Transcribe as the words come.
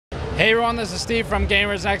Hey everyone, this is Steve from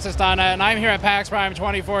GamersNexus.net, and I'm here at PAX Prime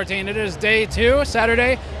 2014. It is day 2,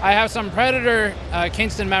 Saturday. I have some Predator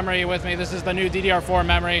Kingston memory with me. This is the new DDR4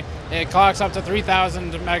 memory. It clocks up to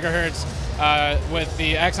 3,000 megahertz with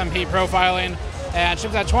the XMP profiling, and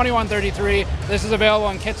ships at 2133. This is available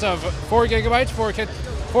in kits of 4 gigabytes,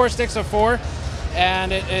 4 sticks of 4,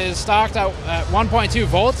 and it is stocked at 1.2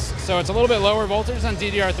 volts, so it's a little bit lower voltage than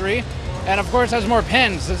DDR3. And of course has more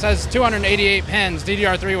pins. It says 288 pins.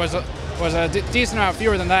 DDR3 was a decent amount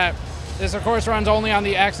fewer than that. This of course runs only on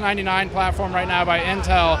the X99 platform right now by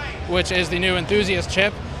Intel, which is the new enthusiast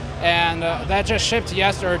chip. And that just shipped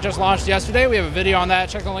yesterday, or just launched yesterday. We have a video on that.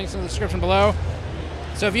 Check the links in the description below.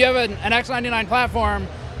 So if you have an X99 platform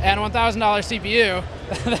and $1,000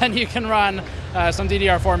 CPU, then you can run some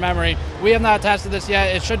DDR4 memory. We have not tested this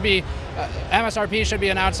yet. It should be, MSRP should be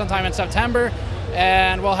announced sometime in September,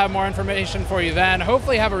 and we'll have more information for you then.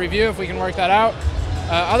 Hopefully have a review if we can work that out.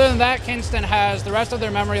 Other than that, Kingston has the rest of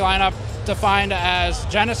their memory lineup defined as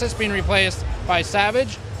Genesis being replaced by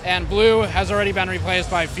Savage, and Blue has already been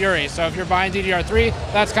replaced by Fury. So if you're buying DDR3,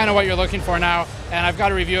 that's kind of what you're looking for now, and I've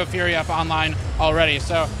got a review of Fury up online already.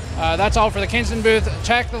 So that's all for the Kingston booth.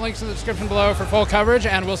 Check the links in the description below for full coverage,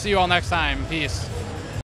 and we'll see you all next time. Peace.